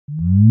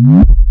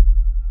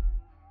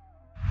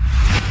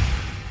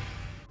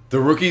The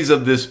rookies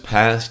of this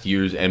past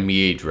year's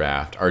NBA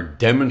draft are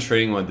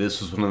demonstrating why this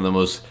was one of the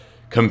most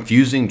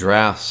confusing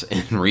drafts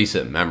in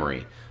recent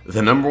memory.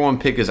 The number 1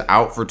 pick is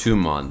out for 2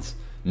 months.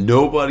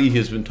 Nobody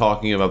has been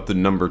talking about the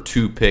number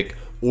 2 pick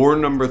or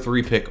number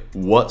 3 pick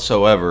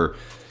whatsoever.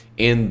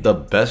 And the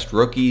best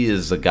rookie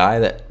is the guy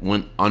that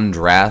went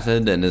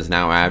undrafted and is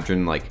now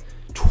averaging like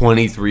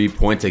 23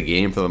 points a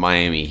game for the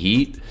Miami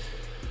Heat.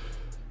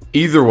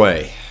 Either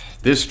way,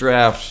 this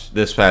draft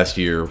this past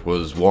year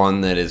was one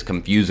that is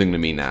confusing to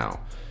me now.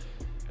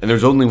 And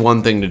there's only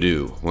one thing to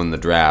do when the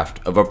draft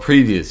of a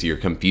previous year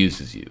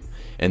confuses you.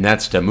 And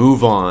that's to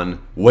move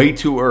on way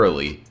too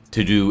early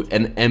to do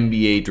an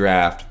NBA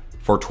draft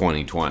for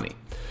 2020.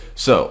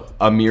 So,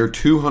 a mere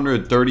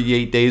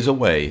 238 days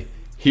away,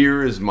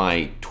 here is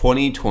my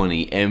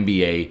 2020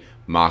 NBA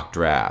mock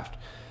draft.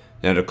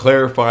 Now, to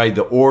clarify,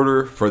 the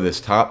order for this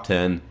top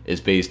 10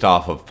 is based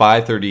off of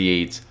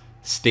 538's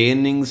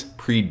standings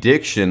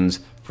predictions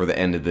for the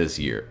end of this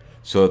year.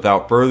 So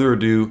without further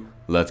ado,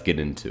 let's get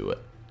into it.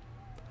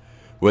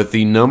 With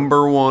the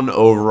number 1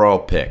 overall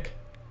pick,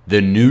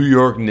 the New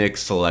York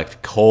Knicks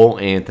select Cole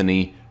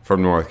Anthony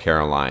from North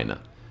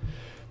Carolina.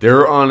 There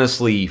are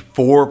honestly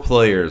 4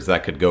 players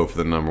that could go for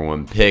the number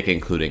 1 pick,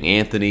 including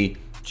Anthony,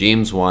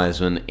 James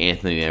Wiseman,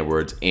 Anthony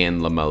Edwards,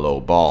 and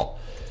Lamelo Ball.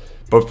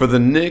 But for the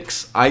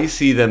Knicks, I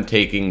see them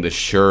taking the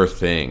sure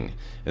thing,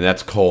 and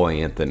that's Cole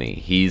Anthony.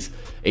 He's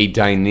a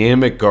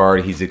dynamic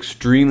guard. He's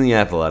extremely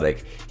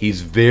athletic.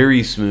 He's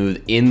very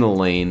smooth in the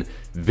lane,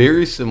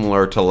 very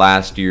similar to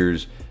last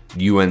year's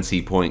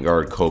UNC point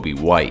guard Kobe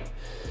White.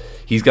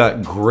 He's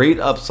got great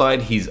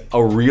upside. He's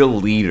a real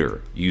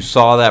leader. You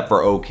saw that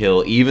for Oak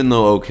Hill. Even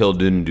though Oak Hill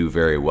didn't do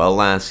very well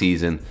last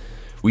season,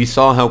 we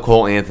saw how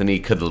Cole Anthony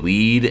could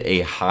lead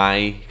a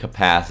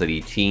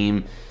high-capacity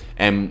team.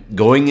 And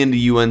going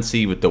into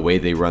UNC with the way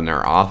they run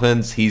their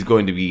offense, he's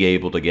going to be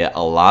able to get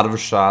a lot of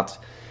shots,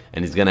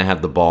 and he's going to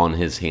have the ball in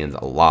his hands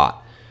a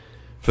lot.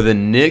 For the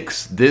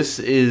Knicks, this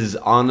is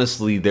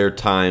honestly their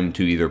time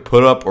to either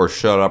put up or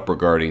shut up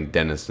regarding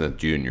Dennis Smith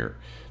Jr.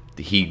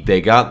 They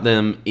got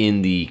them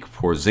in the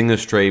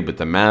Porzingis trade with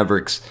the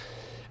Mavericks,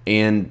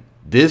 and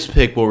this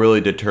pick will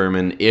really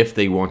determine if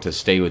they want to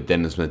stay with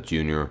Dennis Smith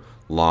Jr.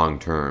 long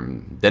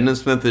term.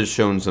 Dennis Smith has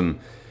shown some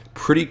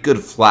pretty good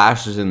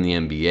flashes in the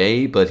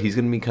NBA, but he's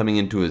going to be coming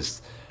into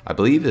his, I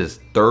believe, his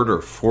 3rd or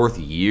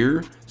 4th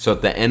year. So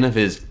at the end of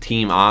his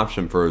team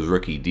option for his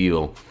rookie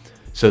deal.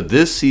 So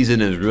this season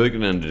is really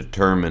going to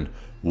determine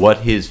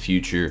what his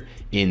future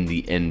in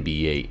the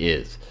NBA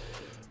is.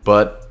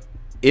 But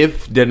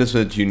if Dennis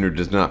Smith Jr.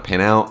 does not pan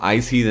out,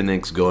 I see the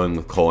Knicks going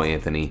with Cole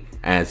Anthony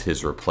as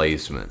his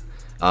replacement.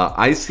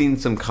 I've seen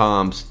some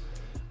comps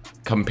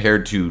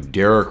compared to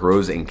Derrick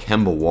Rose and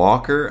Kemba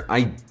Walker.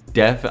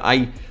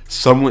 I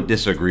somewhat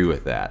disagree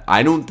with that.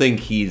 I don't think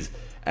he's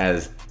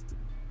as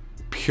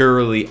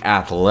purely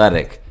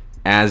athletic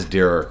as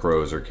Derrick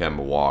Rose or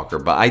Kemba Walker,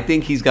 but I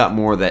think he's got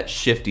more of that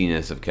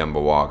shiftiness of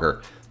Kemba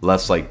Walker,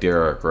 less like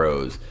Derrick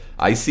Rose.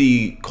 I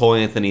see Cole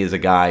Anthony as a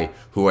guy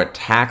who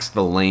attacks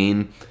the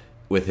lane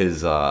with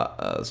his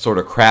sort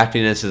of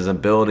craftiness, his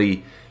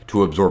ability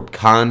to absorb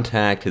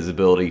contact, his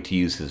ability to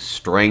use his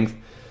strength.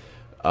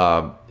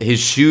 His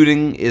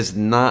shooting is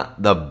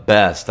not the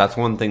best. That's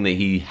one thing that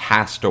he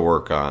has to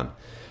work on.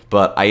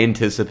 But I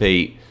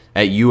anticipate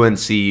at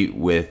UNC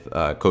with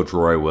Coach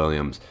Roy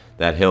Williams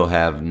that he'll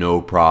have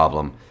no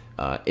problem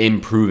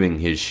improving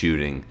his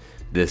shooting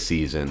this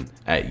season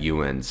at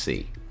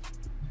UNC.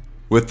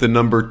 With the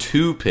number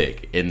 2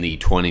 pick in the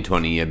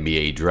 2020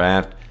 NBA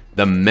draft,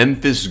 the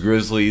Memphis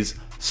Grizzlies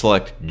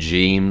select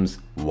James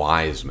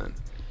Wiseman.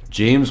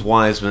 James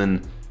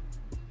Wiseman,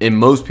 in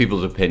most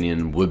people's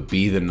opinion, would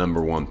be the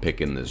number 1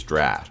 pick in this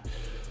draft.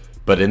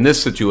 But in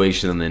this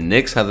situation, the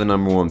Knicks have the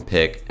number 1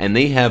 pick, and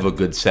they have a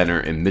good center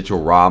in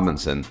Mitchell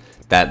Robinson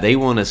that they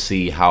want to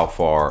see how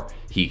far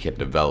he can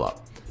develop.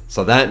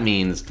 So that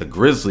means the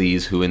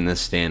Grizzlies, who in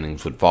this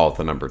standings would fall with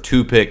the number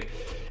 2 pick,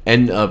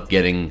 end up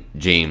getting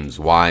James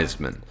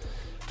Wiseman.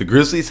 The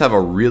Grizzlies have a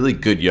really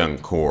good young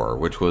core,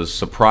 which was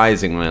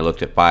surprising when I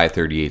looked at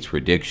 538's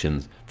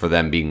predictions for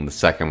them being the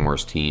 2nd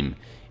worst team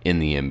in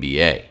the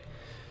NBA.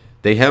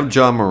 They have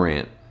Ja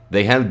Morant.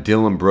 They have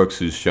Dylan Brooks,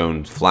 who's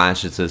shown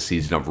flashes this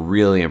season of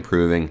really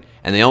improving,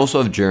 and they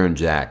also have Jaren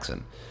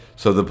Jackson.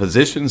 So the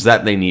positions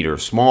that they need are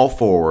small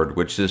forward,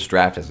 which this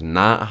draft is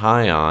not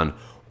high on,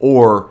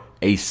 or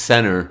a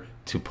center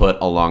to put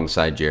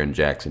alongside Jaren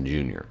Jackson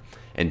Jr.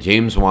 And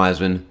James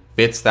Wiseman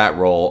fits that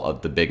role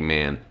of the big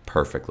man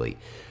perfectly.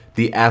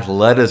 The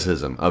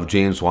athleticism of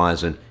James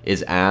Wiseman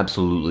is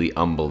absolutely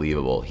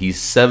unbelievable. He's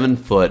 7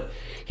 foot.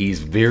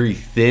 He's very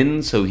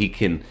thin, so he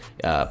can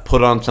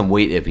put on some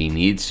weight if he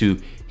needs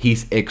to.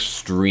 He's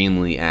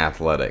extremely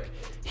athletic.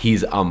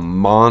 He's a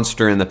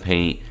monster in the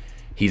paint.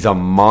 He's a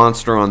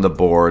monster on the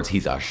boards.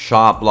 He's a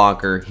shot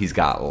blocker. He's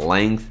got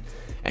length.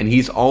 And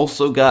he's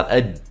also got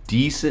a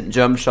decent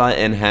jump shot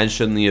and has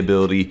shown the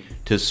ability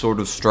to sort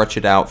of stretch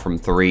it out from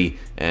 3.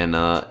 And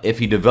if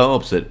he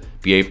develops it,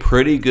 be a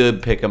pretty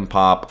good pick and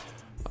pop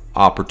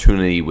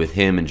opportunity with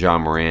him and Ja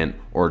Morant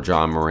or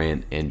John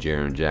Morant and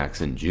Jaren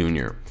Jackson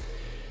Jr.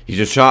 He's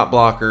a shot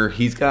blocker.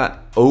 He's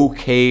got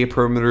okay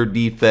perimeter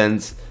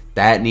defense.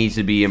 That needs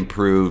to be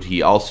improved.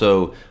 He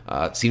also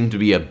seems to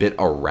be a bit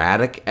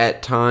erratic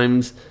at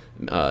times,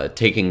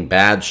 taking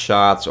bad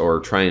shots or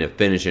trying to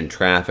finish in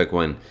traffic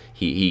when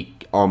he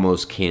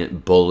almost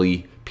can't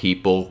bully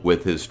people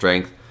with his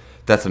strength.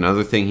 That's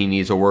another thing he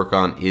needs to work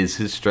on, is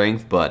his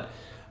strength. But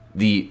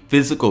the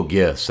physical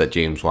gifts that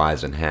James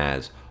Wiseman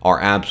has are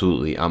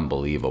absolutely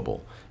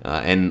unbelievable.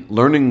 And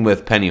learning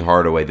with Penny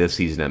Hardaway this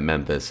season at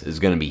Memphis is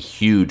going to be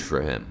huge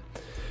for him.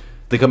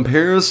 The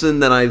comparison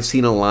that I've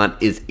seen a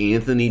lot is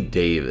Anthony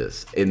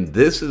Davis, and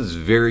this is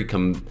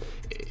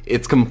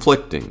it's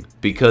conflicting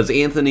because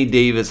Anthony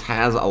Davis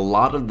has a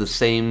lot of the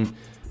same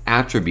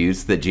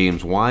attributes that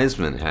James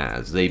Wiseman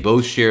has. They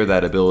both share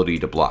that ability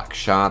to block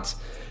shots.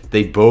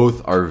 They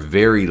both are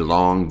very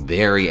long,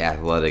 very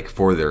athletic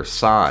for their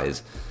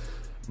size.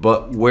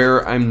 But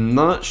where I'm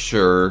not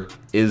sure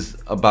is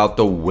about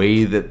the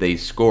way that they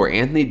score.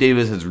 Anthony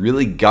Davis has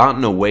really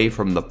gotten away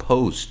from the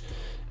post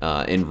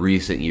in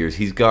recent years.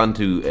 He's gone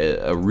to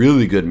a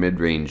really good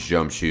mid-range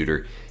jump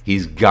shooter.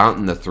 He's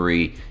gotten the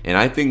three, and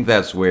I think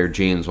that's where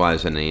James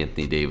Wiseman and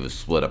Anthony Davis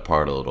split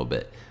apart a little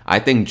bit. I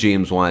think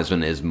James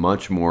Wiseman is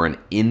much more an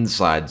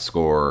inside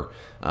scorer,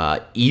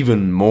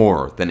 even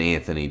more than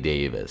Anthony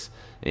Davis.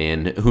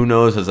 And who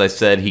knows, as I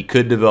said, he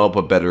could develop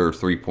a better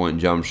three-point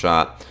jump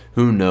shot.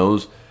 Who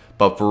knows?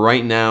 But for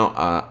right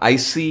now, I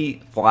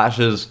see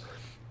flashes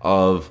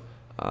of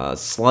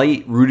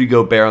slight Rudy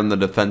Gobert on the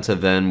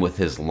defensive end with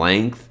his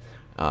length.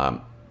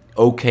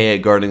 Okay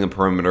at guarding the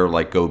perimeter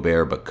like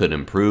Gobert, but could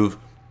improve.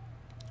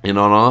 And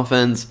on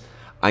offense,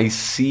 I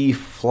see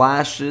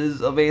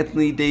flashes of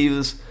Anthony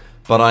Davis,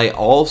 but I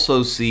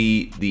also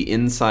see the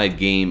inside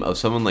game of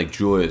someone like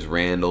Julius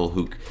Randle,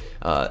 who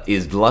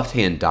is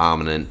left-hand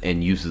dominant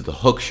and uses the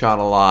hook shot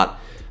a lot,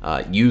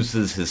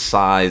 uses his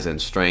size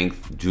and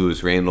strength,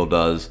 Julius Randle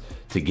does,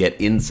 to get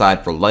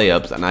inside for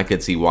layups, and I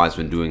could see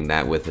Wiseman doing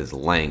that with his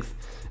length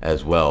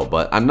as well.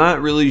 But I'm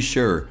not really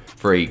sure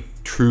for a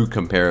true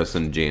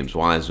comparison to James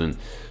Wiseman.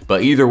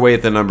 But either way,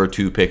 at the number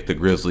 2 pick, the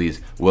Grizzlies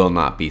will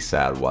not be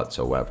sad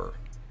whatsoever.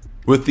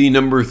 With the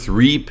number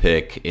 3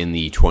 pick in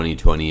the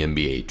 2020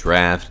 NBA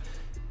Draft,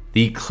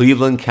 the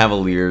Cleveland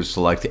Cavaliers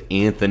select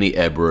Anthony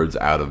Edwards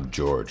out of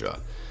Georgia.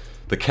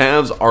 The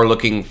Cavs are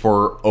looking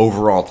for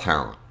overall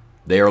talent.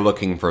 They are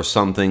looking for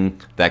something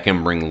that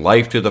can bring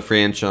life to the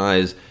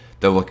franchise.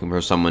 They're looking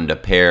for someone to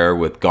pair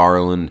with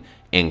Garland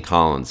and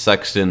Colin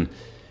Sexton.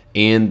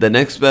 And the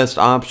next best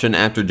option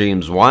after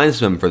James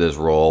Wiseman for this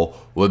role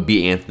would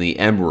be Anthony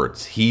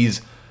Edwards.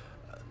 He's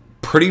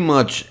pretty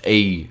much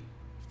a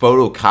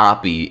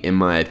photocopy, in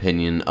my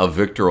opinion, of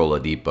Victor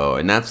Oladipo,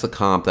 and that's the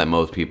comp that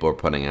most people are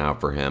putting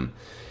out for him.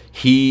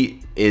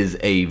 He is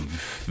a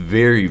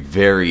very,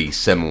 very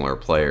similar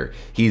player.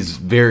 He's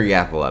very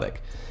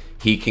athletic.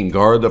 He can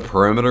guard the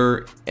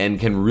perimeter and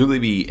can really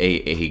be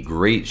a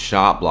great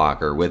shot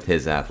blocker with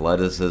his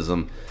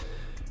athleticism.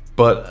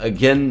 But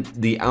again,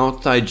 the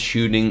outside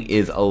shooting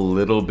is a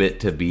little bit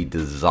to be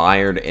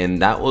desired,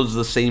 and that was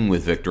the same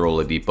with Victor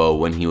Oladipo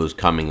when he was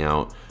coming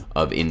out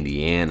of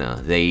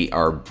Indiana. They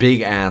are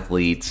big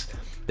athletes.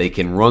 They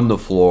can run the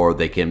floor.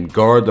 They can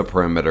guard the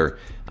perimeter.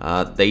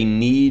 They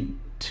need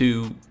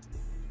to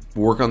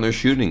work on their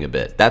shooting a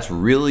bit. That's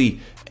really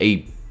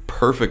a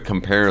perfect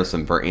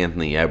comparison for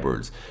Anthony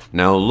Edwards.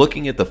 Now,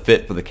 looking at the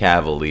fit for the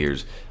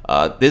Cavaliers,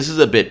 this is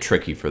a bit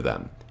tricky for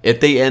them. If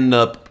they end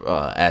up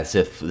as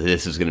if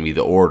this is going to be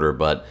the order,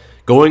 but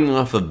going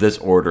off of this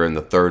order in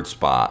the 3rd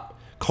spot,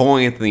 Cole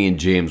Anthony and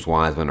James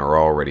Wiseman are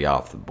already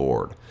off the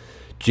board.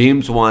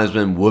 James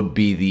Wiseman would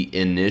be the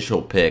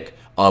initial pick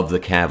of the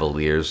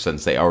Cavaliers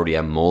since they already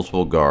have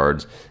multiple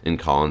guards in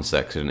Colin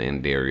Sexton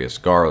and Darius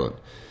Garland.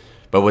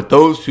 But with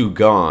those two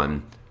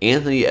gone,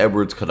 Anthony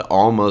Edwards could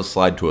almost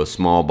slide to a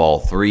small ball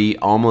 3,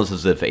 almost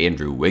as if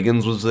Andrew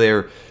Wiggins was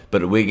there,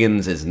 but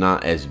Wiggins is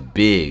not as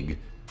big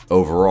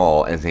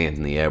overall as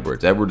Anthony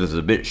Edwards. Edwards is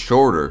a bit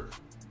shorter,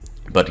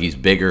 but he's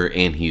bigger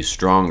and he's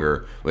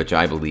stronger, which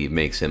I believe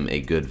makes him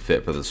a good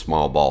fit for the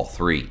small ball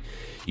 3.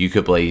 You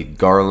could play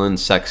Garland,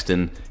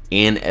 Sexton,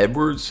 and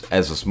Edwards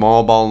as a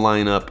small ball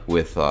lineup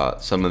with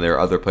some of their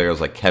other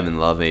players like Kevin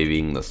Love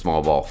being the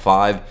small ball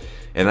 5.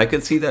 And I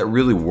could see that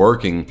really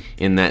working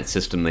in that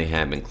system they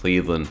have in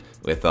Cleveland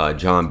with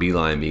John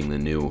Beilein being the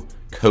new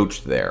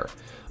coach there.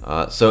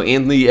 So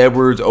Anthony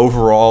Edwards,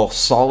 overall,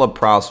 solid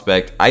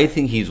prospect. I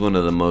think he's one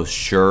of the most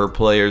sure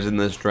players in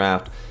this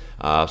draft.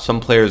 Some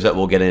players that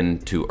we'll get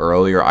into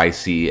earlier I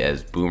see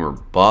as boomer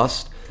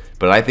bust.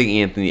 But I think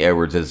Anthony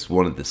Edwards is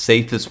one of the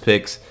safest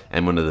picks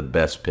and one of the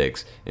best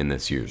picks in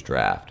this year's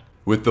draft.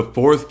 With the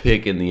 4th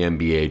pick in the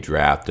NBA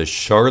draft, the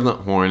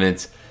Charlotte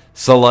Hornets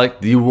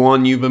select the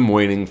one you've been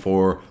waiting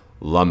for,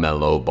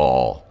 Lamelo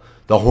Ball.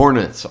 The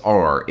Hornets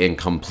are in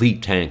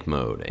complete tank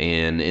mode,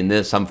 and in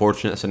this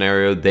unfortunate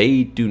scenario,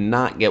 they do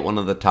not get one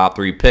of the top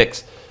 3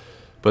 picks.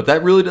 But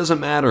that really doesn't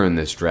matter in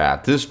this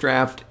draft. This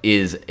draft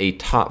is a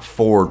top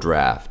 4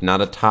 draft,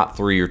 not a top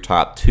 3 or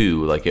top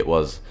 2 like it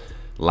was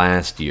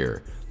last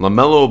year.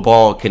 LaMelo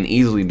Ball can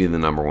easily be the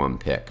number one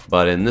pick,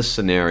 but in this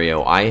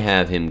scenario, I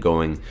have him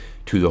going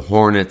to the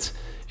Hornets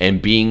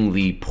and being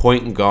the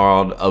point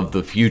guard of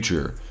the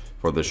future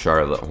for the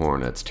Charlotte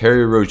Hornets.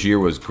 Terry Rozier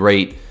was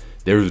great.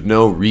 There's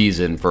no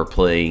reason for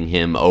playing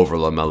him over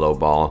LaMelo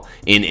Ball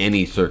in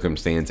any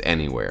circumstance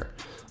anywhere.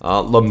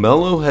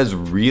 LaMelo has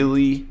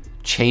really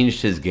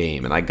changed his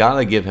game, and I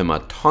gotta give him a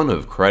ton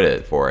of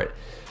credit for it.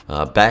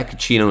 Back at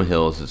Chino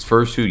Hills, his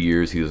first 2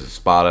 years, he was a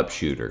spot-up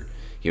shooter.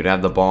 He would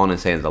have the ball in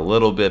his hands a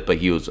little bit, but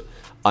he was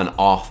an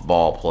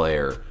off-ball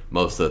player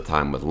most of the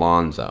time with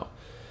Lonzo.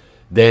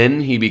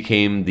 Then he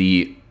became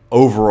the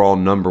overall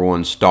number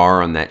one star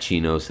on that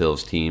Chino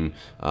Hills team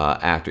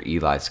after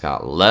Eli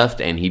Scott left,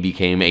 and he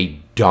became a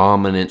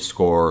dominant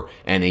scorer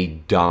and a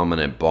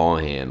dominant ball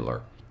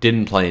handler.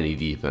 Didn't play any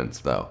defense,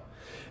 though.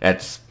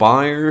 At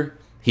Spire,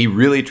 he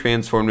really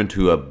transformed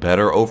into a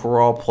better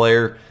overall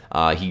player.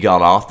 He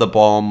got off the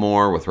ball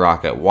more with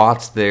Rocket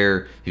Watts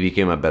there. He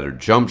became a better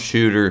jump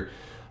shooter.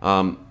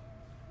 And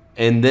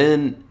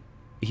then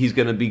he's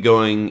going to be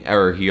going,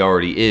 or he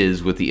already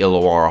is, with the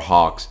Illawarra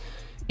Hawks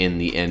in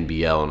the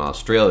NBL in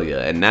Australia.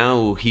 And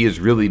now he has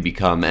really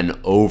become an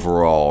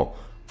overall,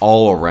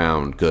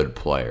 all-around good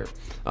player.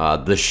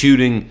 The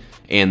shooting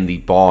and the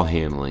ball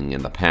handling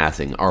and the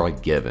passing are a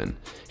given.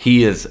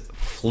 He is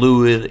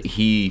fluid.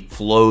 He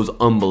flows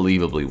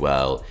unbelievably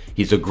well.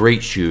 He's a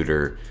great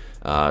shooter.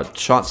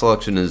 Shot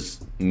selection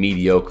is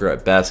mediocre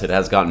at best. It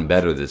has gotten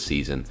better this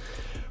season.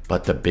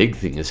 But the big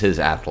thing is his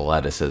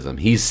athleticism.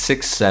 He's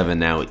 6'7"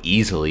 now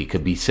easily.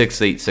 Could be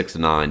 6'8",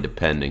 6'9",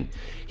 depending.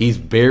 He's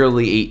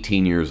barely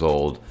 18 years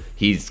old.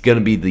 He's going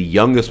to be the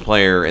youngest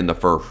player in the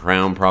first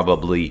round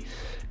probably.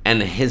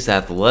 And his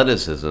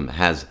athleticism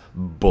has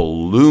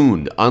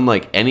ballooned,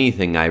 unlike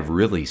anything I've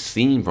really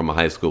seen from a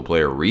high school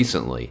player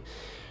recently.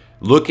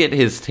 Look at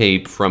his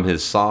tape from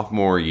his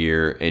sophomore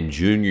year and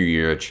junior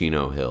year at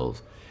Chino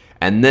Hills.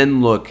 And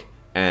then look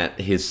at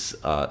his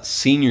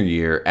senior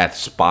year at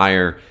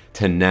Spire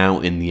to now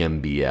in the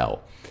NBL.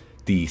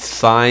 The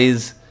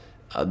size,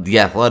 the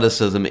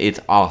athleticism,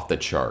 it's off the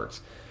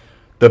charts.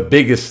 The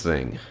biggest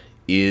thing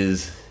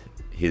is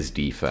his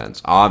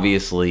defense.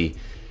 Obviously,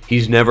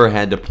 he's never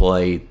had to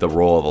play the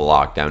role of a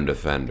lockdown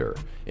defender.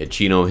 At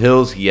Chino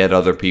Hills, he had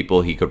other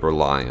people he could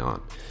rely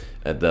on.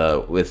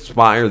 With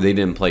Spire, they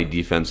didn't play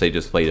defense. They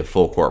just played a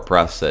full court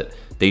press that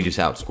they just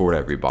outscored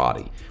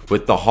everybody.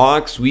 With the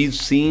Hawks, we've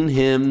seen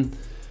him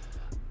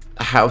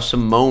have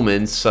some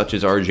moments such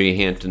as RJ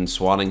Hampton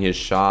swatting his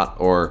shot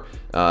or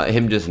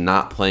him just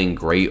not playing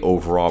great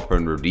overall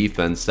perimeter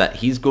defense that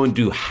he's going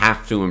to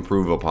have to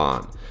improve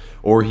upon.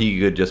 Or he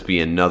could just be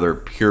another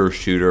pure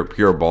shooter,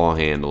 pure ball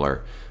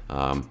handler.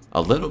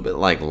 A little bit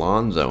like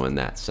Lonzo in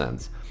that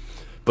sense.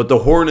 But the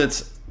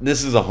Hornets,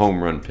 this is a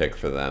home run pick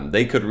for them.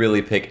 They could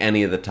really pick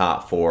any of the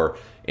top four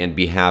and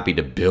be happy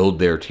to build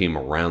their team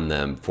around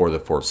them for the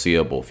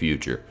foreseeable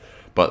future.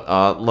 But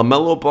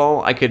LaMelo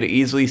Ball, I could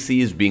easily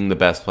see as being the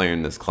best player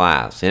in this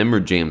class. Him or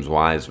James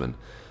Wiseman.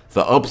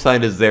 The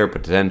upside is there,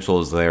 potential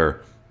is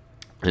there,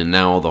 and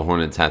now all the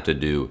Hornets have to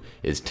do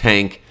is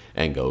tank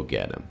and go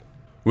get him.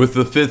 With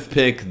the 5th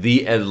pick,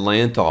 the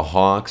Atlanta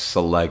Hawks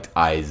select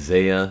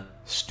Isaiah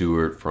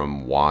Stewart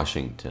from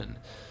Washington.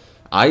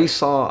 I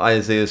saw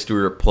Isaiah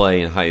Stewart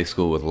play in high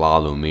school with La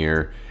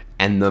Lumiere,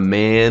 and the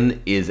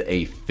man is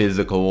a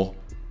physical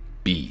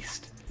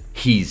beast.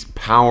 He's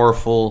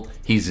powerful,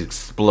 he's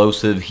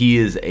explosive, he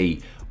is a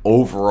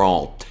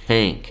overall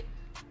tank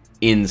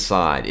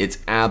inside. It's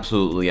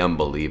absolutely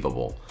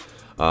unbelievable.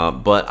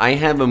 But I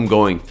have him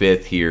going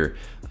 5th here.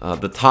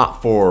 The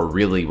top 4 are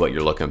really what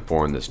you're looking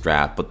for in this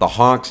draft. But the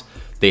Hawks,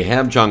 they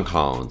have John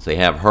Collins, they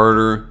have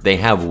Herter, they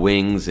have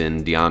wings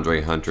in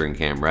DeAndre Hunter and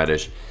Cam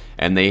Reddish,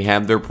 and they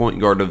have their point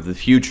guard of the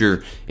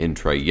future in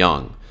Trae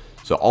Young.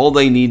 So all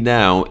they need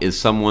now is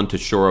someone to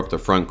shore up the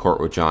front court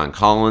with John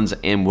Collins,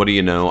 and what do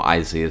you know,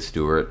 Isaiah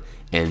Stewart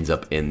ends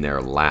up in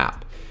their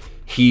lap.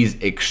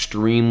 He's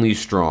extremely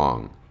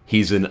strong.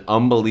 He's an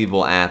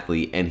unbelievable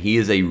athlete, and he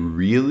is a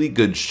really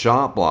good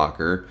shot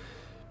blocker.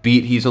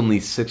 He's only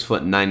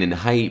 6'9" in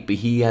height, but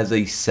he has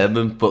a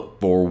 7'4"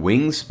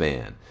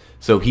 wingspan.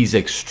 So he's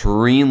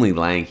extremely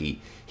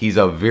lanky. He's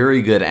a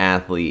very good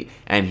athlete,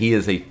 and he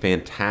is a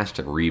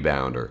fantastic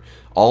rebounder.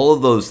 All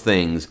of those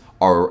things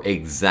are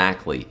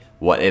exactly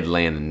what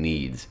Atlanta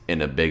needs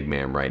in a big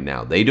man right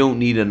now. They don't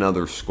need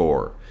another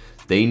scorer.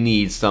 They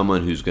need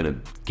someone who's going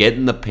to get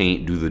in the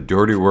paint, do the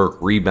dirty work,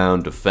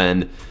 rebound,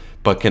 defend,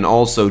 but can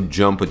also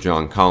jump with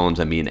John Collins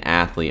and be an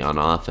athlete on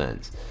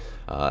offense.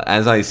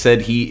 As I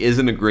said, he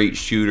isn't a great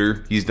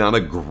shooter. He's not a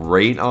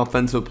great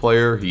offensive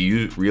player.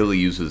 He really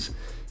uses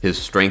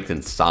his strength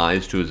and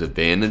size to his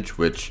advantage,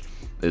 which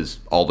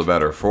is all the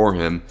better for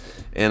him.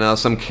 And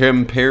some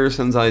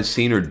comparisons I've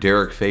seen are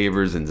Derek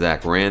Favors and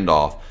Zach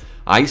Randolph.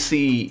 I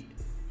see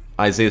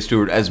Isaiah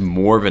Stewart as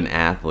more of an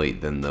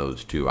athlete than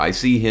those two. I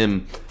see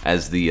him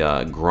as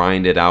the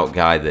grinded out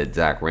guy that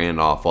Zach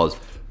Randolph was,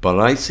 but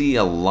I see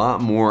a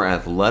lot more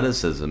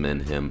athleticism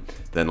in him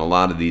than a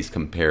lot of these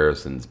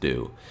comparisons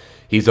do.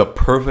 He's a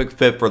perfect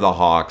fit for the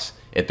Hawks,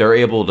 if they're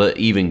able to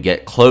even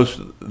get close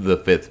to the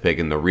 5th pick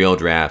in the real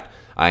draft,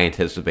 I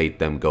anticipate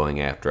them going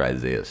after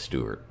Isaiah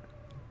Stewart.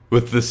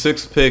 With the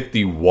 6th pick,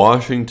 the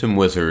Washington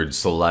Wizards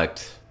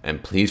select,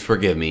 and please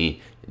forgive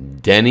me,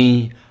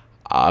 Deni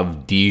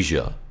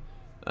Avdija.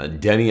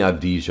 Deni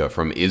Avdija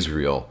from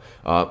Israel.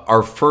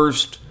 Our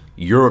first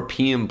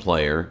European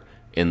player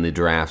in the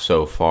draft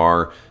so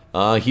far.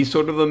 He's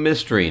sort of a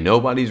mystery.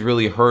 Nobody's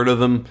really heard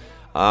of him.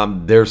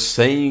 They're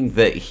saying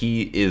that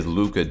he is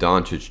Luka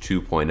Doncic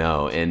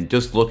 2.0, and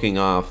just looking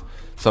off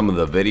some of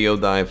the video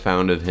that I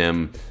found of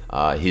him,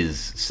 his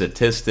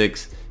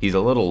statistics, he's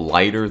a little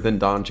lighter than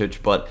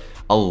Doncic, but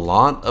a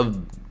lot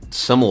of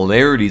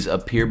similarities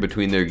appear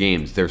between their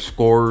games. Their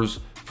scorers,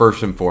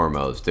 first and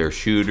foremost. They're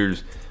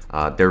shooters.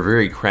 They're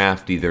very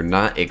crafty. They're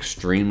not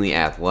extremely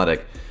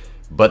athletic,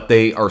 but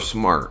they are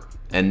smart.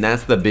 And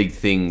that's the big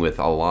thing with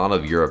a lot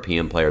of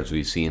European players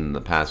we've seen in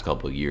the past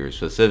couple of years,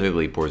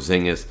 specifically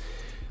Porzingis,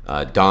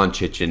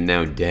 Doncic, and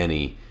now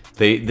Deni.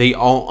 They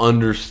all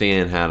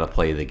understand how to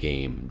play the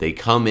game. They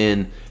come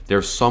in,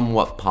 they're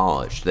somewhat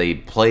polished. They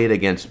played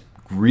against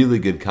really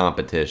good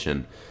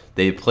competition.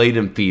 They played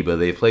in FIBA.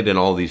 They played in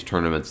all these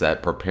tournaments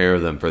that prepare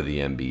them for the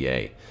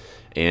NBA.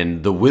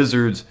 And the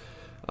Wizards,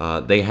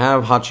 they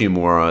have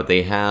Hachimura,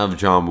 they have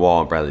John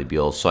Wall and Bradley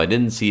Beal, so I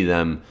didn't see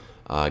them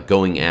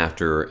going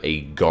after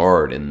a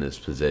guard in this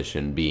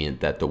position, being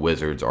that the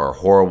Wizards are a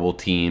horrible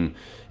team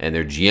and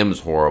their GM is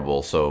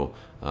horrible, so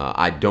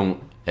I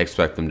don't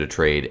expect them to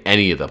trade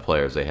any of the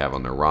players they have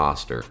on their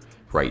roster,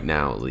 right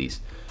now at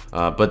least.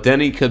 But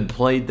Deni could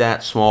play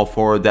that small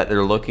forward that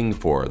they're looking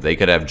for. They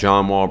could have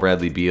John Wall,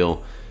 Bradley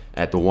Beal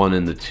at the 1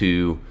 and the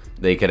 2.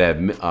 They could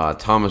have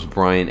Thomas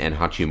Bryant and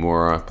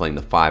Hachimura playing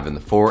the 5 and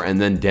the 4,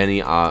 and then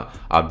Deni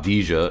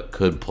Avdija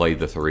could play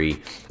the 3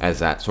 as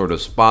that sort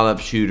of spot-up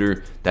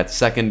shooter, that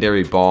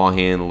secondary ball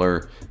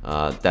handler,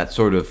 that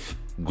sort of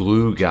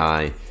glue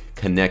guy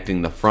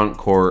connecting the front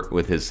court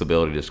with his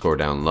ability to score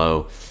down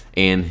low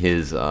and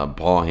his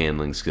ball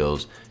handling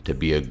skills to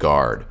be a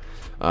guard.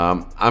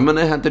 I'm going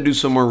to have to do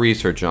some more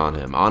research on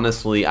him.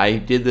 Honestly, I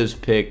did this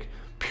pick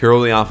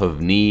purely off of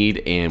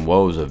need and what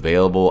was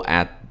available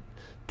at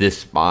this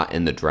spot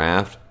in the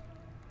draft.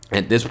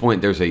 At this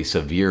point, there's a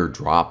severe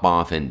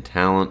drop-off in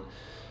talent,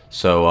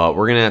 so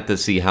we're going to have to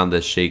see how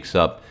this shakes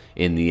up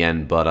in the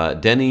end.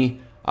 But Deni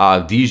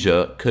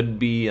Avdija could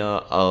be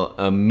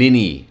a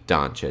mini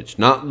Doncic.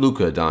 Not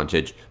Luka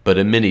Doncic, but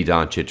a mini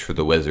Doncic for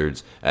the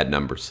Wizards at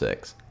number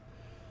 6.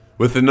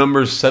 With the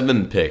number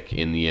 7 pick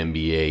in the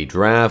NBA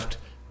draft,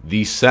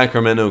 the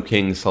Sacramento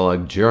Kings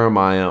select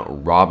Jeremiah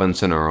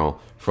Robinson-Earl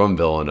from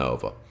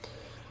Villanova.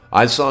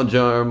 I saw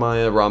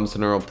Jeremiah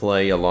Robinson-Earl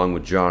play along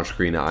with Josh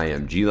Green at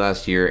IMG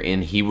last year,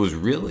 and he was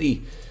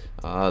really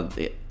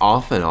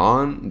off and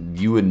on.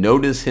 You would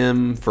notice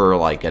him for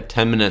like a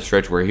 10-minute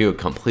stretch where he would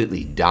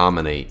completely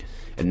dominate,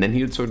 and then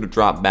he would sort of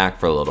drop back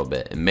for a little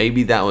bit. And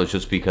maybe that was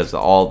just because of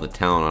all the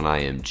talent on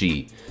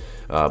IMG.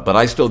 But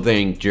I still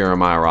think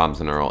Jeremiah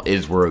Robinson-Earl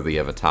is worthy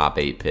of a top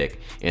 8 pick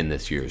in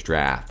this year's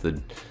draft.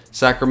 The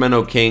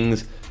Sacramento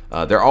Kings,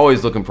 they're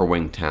always looking for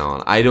wing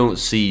talent. I don't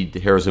see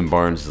Harrison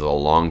Barnes as a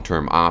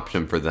long-term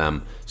option for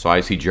them, so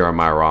I see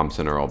Jeremiah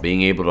Robinson-Earl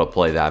being able to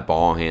play that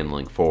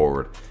ball-handling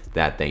forward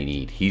that they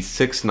need. He's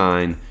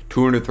 6'9",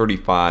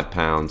 235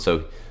 pounds,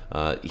 so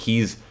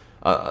he's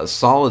a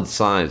solid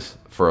size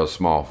for a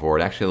small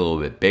forward, actually a little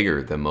bit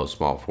bigger than most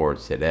small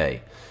forwards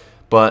today.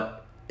 But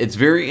it's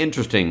very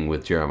interesting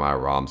with Jeremiah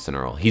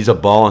Robinson-Earl. He's a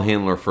ball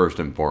handler first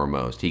and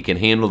foremost. He can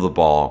handle the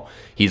ball.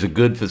 He's a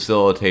good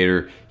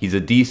facilitator. He's a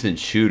decent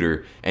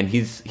shooter, and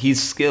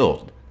he's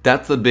skilled.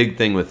 That's the big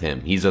thing with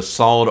him. He's a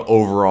solid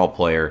overall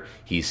player.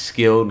 He's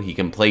skilled. He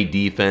can play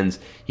defense.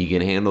 He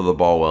can handle the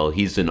ball well.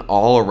 He's an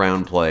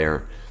all-around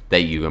player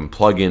that you can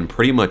plug in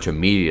pretty much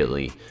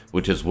immediately,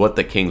 which is what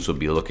the Kings would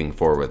be looking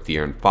for with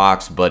De'Aaron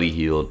Fox, Buddy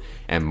Hield,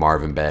 and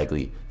Marvin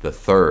Bagley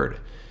III.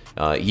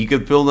 He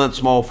could fill that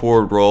small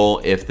forward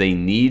role. If they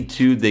need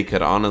to, they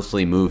could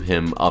honestly move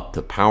him up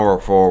to power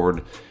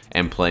forward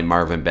and play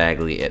Marvin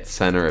Bagley at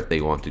center if they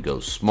want to go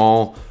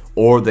small,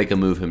 or they can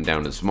move him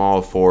down to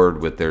small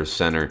forward with their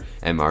center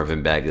and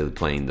Marvin Bagley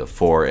playing the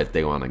 4 if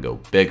they want to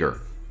go bigger.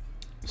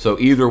 So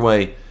either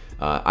way,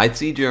 I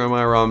see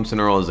Jeremiah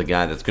Robinson-Earl as a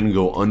guy that's going to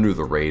go under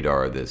the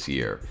radar this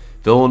year.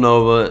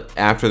 Villanova,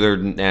 after their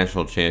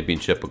national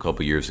championship a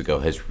couple years ago,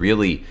 has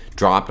really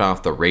dropped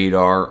off the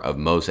radar of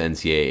most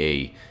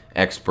NCAA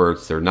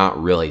experts. They're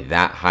not really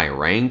that high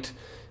ranked,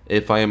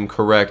 if I am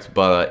correct.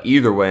 But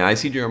either way, I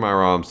see Jeremiah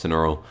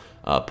Robinson-Earl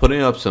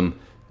putting up some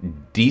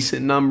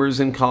decent numbers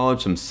in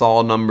college, some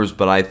solid numbers.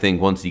 But I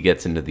think once he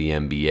gets into the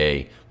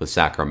NBA with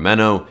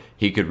Sacramento,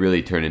 he could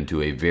really turn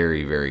into a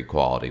very, very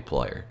quality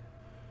player.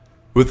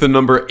 With the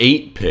number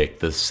 8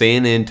 pick, the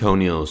San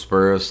Antonio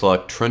Spurs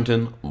select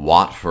Trenton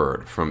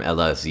Watford from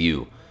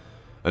LSU.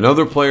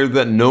 Another player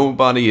that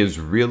nobody is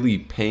really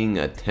paying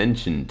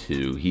attention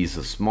to. He's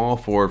a small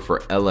forward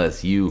for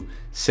LSU,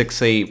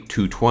 6'8",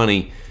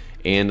 220,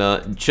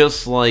 and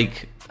just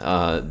like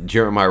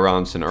Jeremiah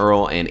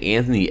Robinson-Earl and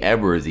Anthony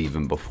Edwards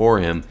even before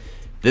him,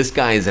 This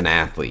guy is an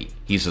athlete.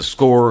 He's a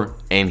scorer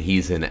and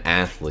he's an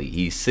athlete.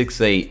 He's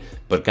 6'8",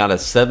 but got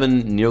a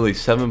nearly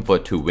 7'2"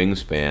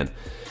 wingspan,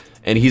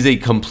 and he's a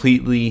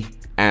completely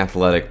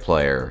athletic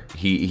player.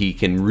 He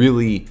can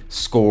really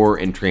score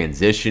in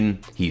transition.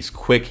 He's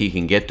quick. He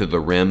can get to the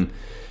rim.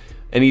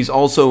 And he's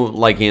also,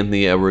 like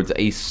Anthony Edwards,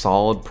 a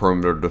solid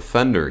perimeter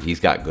defender.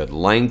 He's got good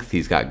length.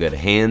 He's got good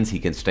hands. He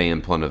can stay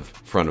in front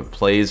of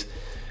plays,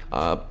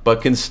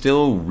 but can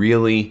still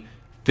really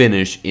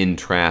finish in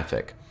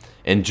traffic.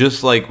 And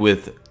just like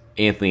with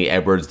Anthony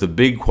Edwards, the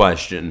big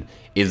question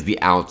is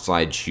the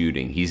outside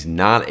shooting. He's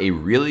not a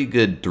really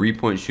good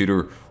three-point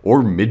shooter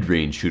or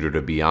mid-range shooter,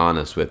 to be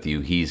honest with you.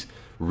 He's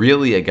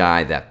really a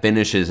guy that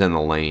finishes in the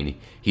lane.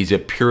 He's a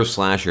pure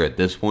slasher at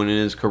this point in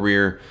his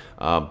career,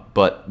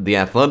 but the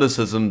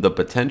athleticism, the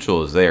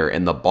potential is there,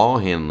 and the ball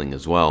handling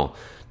as well,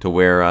 to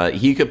where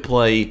he could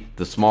play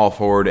the small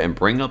forward and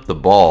bring up the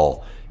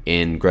ball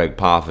in Greg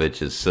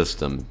Popovich's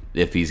system,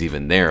 if he's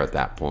even there at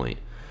that point.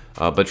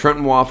 But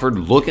Trenton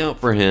Wofford, look out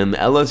for him.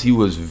 LSU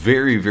was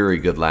very, very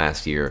good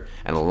last year,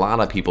 and a lot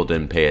of people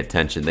didn't pay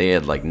attention. They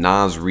had like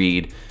Naz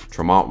Reid,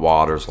 Tremont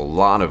Waters, a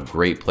lot of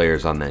great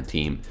players on that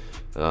team.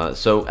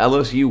 So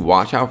LSU,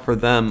 watch out for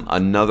them.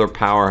 Another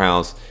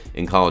powerhouse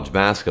in college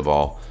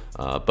basketball.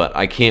 But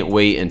I can't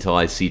wait until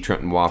I see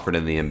Trenton Wofford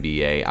in the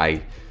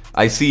NBA.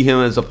 I see him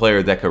as a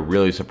player that could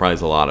really surprise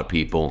a lot of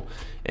people,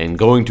 and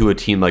going to a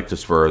team like the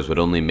Spurs would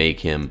only make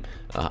him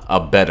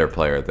a better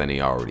player than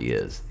he already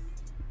is.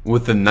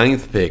 With the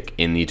 9th pick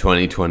in the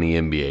 2020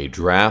 NBA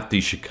draft,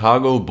 the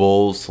Chicago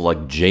Bulls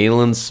select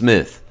Jalen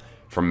Smith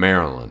from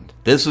Maryland.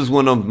 This is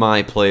one of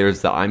my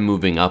players that I'm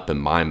moving up in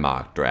my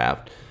mock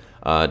draft,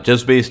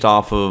 just based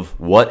off of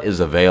what is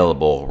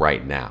available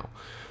right now.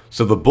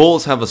 So the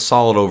Bulls have a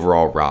solid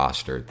overall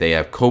roster. They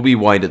have Kobe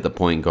White at the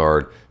point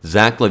guard,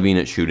 Zach LaVine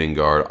at shooting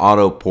guard,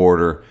 Otto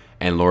Porter,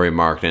 and Lauri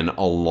Markkanen,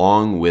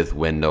 along with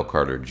Wendell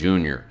Carter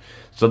Jr.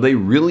 So they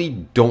really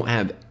don't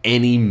have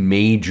any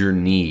major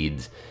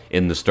needs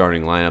in the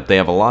starting lineup. They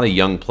have a lot of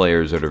young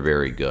players that are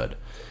very good.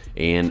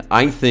 And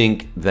I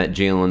think that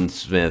Jalen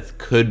Smith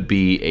could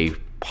be a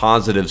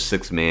positive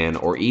six-man,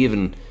 or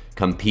even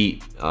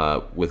compete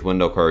with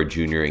Wendell Carter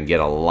Jr. and get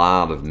a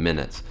lot of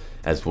minutes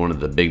as one of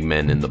the big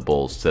men in the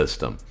Bulls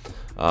system.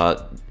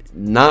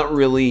 Not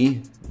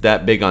really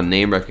that big on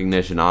name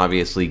recognition,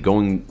 obviously.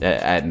 Going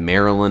at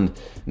Maryland,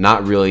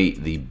 not really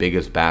the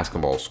biggest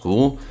basketball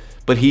school,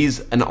 but he's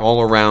an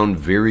all-around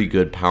very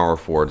good power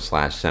forward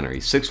slash center.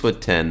 He's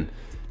 6'10",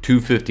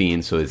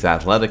 215, so he's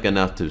athletic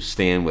enough to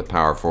stand with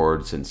power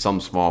forwards and some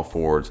small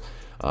forwards,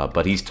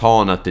 but he's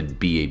tall enough to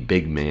be a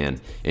big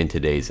man in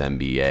today's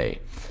NBA.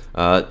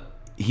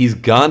 He's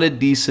got a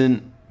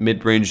decent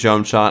mid-range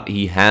jump shot.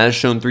 He has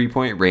shown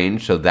three-point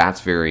range, so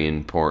that's very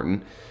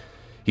important.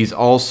 He's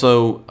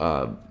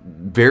also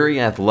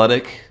very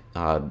athletic.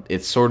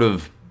 It sort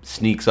of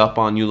sneaks up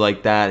on you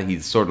like that.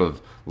 He's sort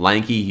of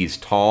lanky. He's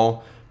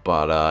tall,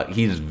 but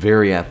he's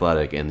very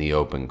athletic in the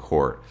open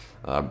court.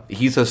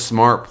 He's a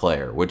smart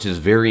player, which is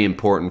very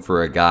important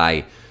for a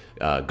guy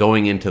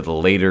going into the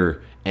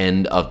later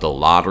end of the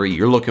lottery.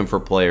 You're looking for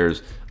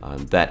players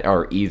that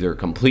are either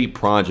complete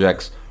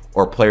projects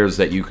or players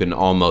that you can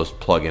almost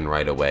plug in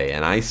right away.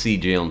 And I see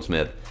Jalen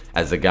Smith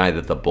as a guy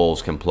that the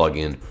Bulls can plug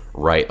in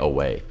right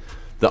away.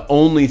 The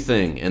only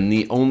thing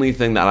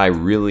that I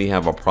really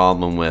have a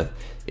problem with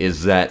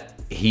is that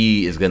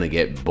he is going to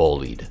get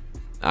bullied.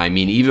 I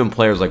mean, even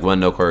players like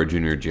Wendell Carter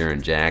Jr.,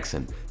 Jaren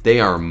Jackson, they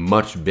are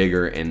much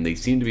bigger, and they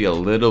seem to be a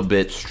little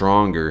bit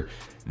stronger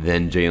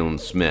than Jalen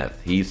Smith.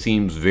 He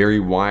seems very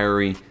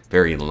wiry,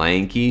 very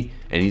lanky,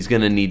 and he's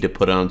going to need to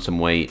put on some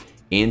weight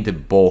and to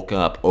bulk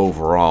up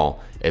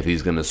overall if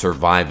he's going to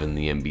survive in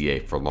the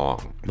NBA for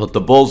long. But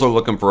the Bulls are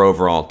looking for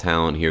overall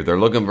talent here. They're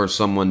looking for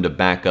someone to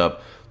back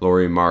up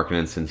Lauri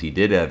Markkanen, since he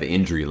did have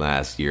injury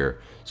last year.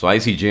 So I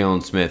see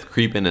Jalen Smith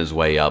creeping his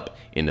way up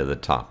into the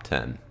top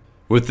 10.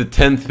 With the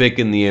 10th pick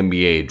in the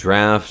NBA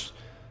draft,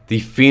 the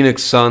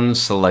Phoenix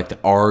Suns select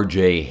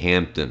R.J.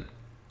 Hampton.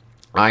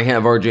 I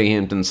have R.J.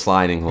 Hampton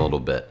sliding a little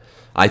bit.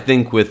 I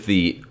think with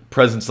the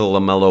presence of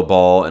Lamelo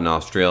Ball in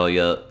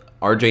Australia,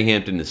 R.J.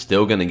 Hampton is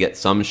still going to get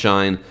some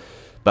shine,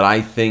 but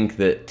I think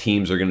that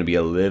teams are going to be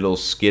a little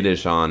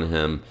skittish on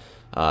him,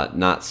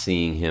 not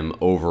seeing him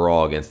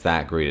overall against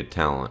that great a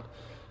talent.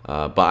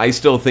 But I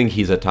still think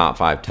he's a top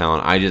 5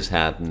 talent. I just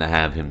happen to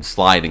have him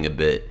sliding a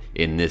bit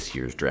in this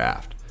year's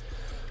draft.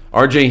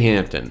 R.J.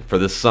 Hampton for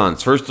the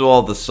Suns. First of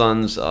all, the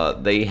Suns,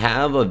 they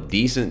have a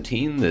decent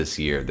team this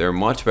year. They're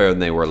much better than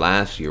they were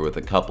last year, with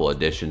a couple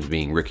additions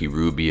being Ricky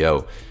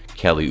Rubio,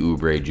 Kelly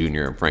Oubre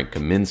Jr., and Frank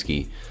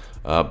Kaminsky.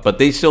 But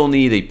they still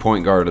need a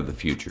point guard of the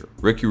future.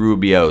 Ricky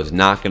Rubio is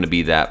not going to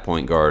be that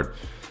point guard.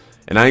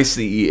 And I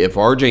see if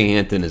R.J.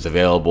 Hampton is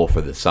available for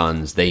the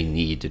Suns, they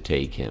need to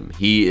take him.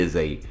 He is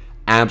an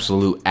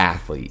absolute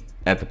athlete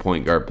at the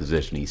point guard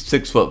position. He's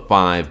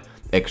 6'5",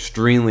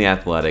 extremely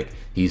athletic.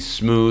 He's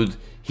smooth.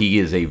 He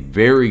is a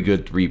very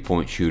good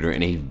three-point shooter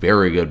and a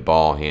very good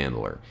ball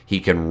handler.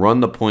 He can run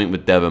the point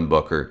with Devin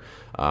Booker.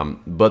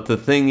 But the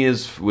thing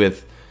is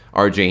with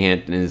RJ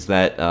Hampton is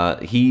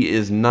that he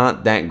is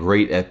not that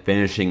great at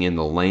finishing in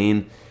the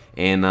lane,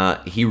 and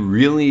he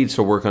really needs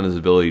to work on his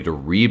ability to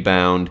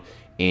rebound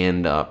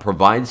and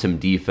provide some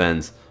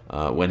defense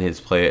when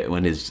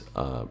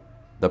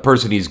the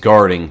person he's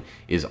guarding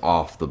is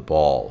off the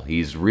ball.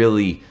 He's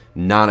really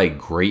not a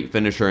great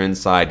finisher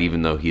inside,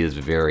 even though he is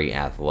very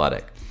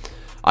athletic.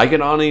 I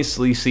can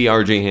honestly see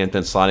RJ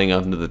Hampton sliding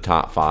up into the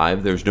top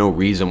 5. There's no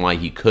reason why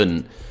he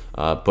couldn't.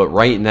 But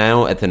right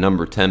now, at the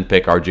number 10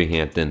 pick, RJ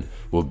Hampton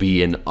will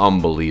be an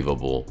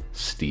unbelievable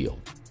steal.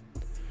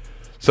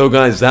 So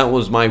guys, that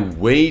was my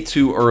way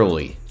too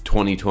early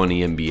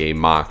 2020 NBA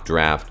mock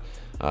draft.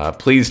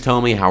 Please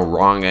tell me how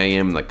wrong I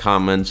am in the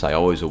comments. I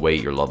always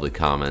await your lovely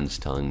comments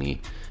telling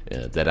me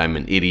that I'm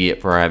an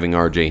idiot for having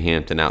RJ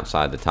Hampton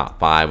outside the top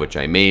 5, which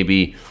I may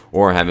be,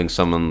 or having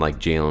someone like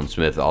Jalen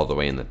Smith all the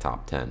way in the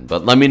top 10.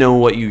 But let me know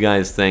what you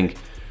guys think.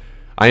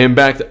 I am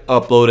back to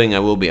uploading. I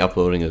will be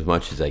uploading as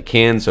much as I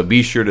can, so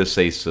be sure to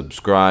stay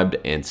subscribed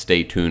and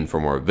stay tuned for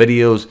more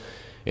videos.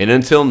 And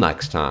until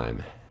next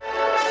time,